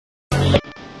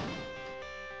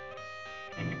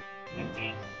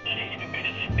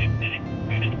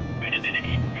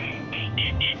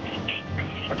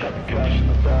cash in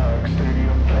the bag,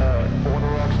 stadium packed. Born a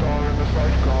rock star in this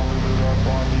life, gone live it up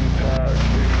on the attack.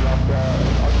 Baby, I'm bad,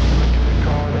 I just wanna get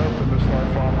caught up in this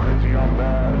life, I'm crazy, I'm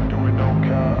mad. Doing no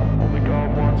cap, only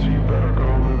God wants, so you better go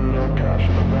live it up. Cash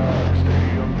in the bag,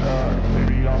 stadium packed.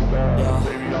 Baby, I'm bad,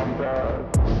 baby, I'm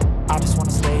bad. I just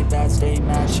wanna stay bad, stay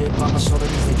mad. Shit on my shoulder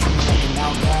cause they treat me like an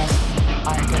outcast.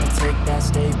 I ain't gonna take that,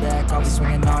 stay back. I'll be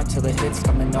swinging hard till the hits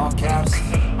come in all caps.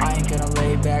 I ain't gonna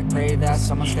lay back, pray that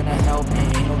someone's gonna help me.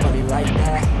 Ain't nobody like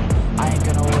that. I ain't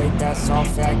gonna wait, that's all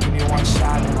fact. Give me one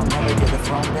shot and I'll never get the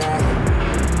throne back.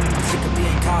 I'm sick of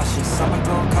being cautious. I'ma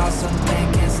go cause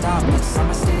something, can't stop this.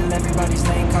 I'ma steal everybody's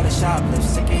lane, call it shoplift.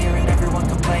 Sick of hearing everyone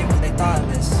complain when they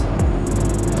thoughtless.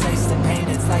 Place the pain,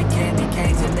 it's like candy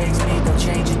canes. It makes me go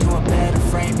change into a better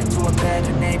frame, into a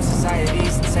better name. Society